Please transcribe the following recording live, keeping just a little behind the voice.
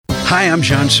Hi, I'm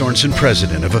John Sorensen,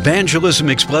 president of Evangelism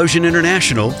Explosion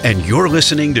International, and you're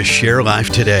listening to Share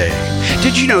Life Today.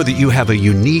 Did you know that you have a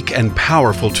unique and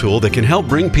powerful tool that can help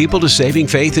bring people to saving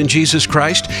faith in Jesus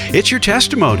Christ? It's your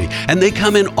testimony, and they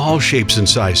come in all shapes and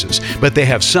sizes, but they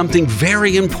have something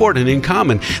very important in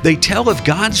common. They tell of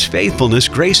God's faithfulness,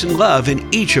 grace, and love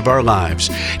in each of our lives.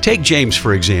 Take James,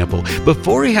 for example.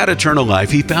 Before he had eternal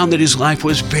life, he found that his life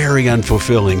was very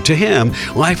unfulfilling. To him,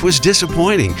 life was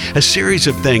disappointing, a series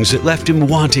of things that left him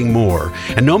wanting more.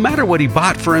 And no matter what he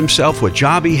bought for himself, what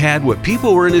job he had, what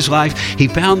people were in his life, he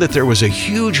found that there was a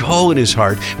huge hole in his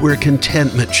heart where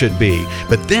contentment should be.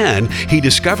 But then he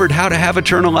discovered how to have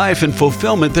eternal life and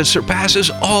fulfillment that surpasses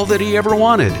all that he ever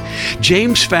wanted.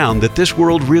 James found that this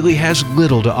world really has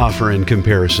little to offer in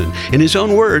comparison. In his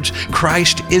own words,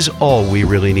 Christ is all we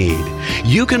really need.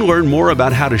 You can learn more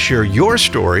about how to share your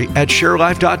story at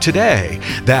sharelife.today.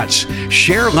 That's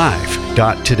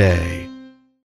sharelife.today.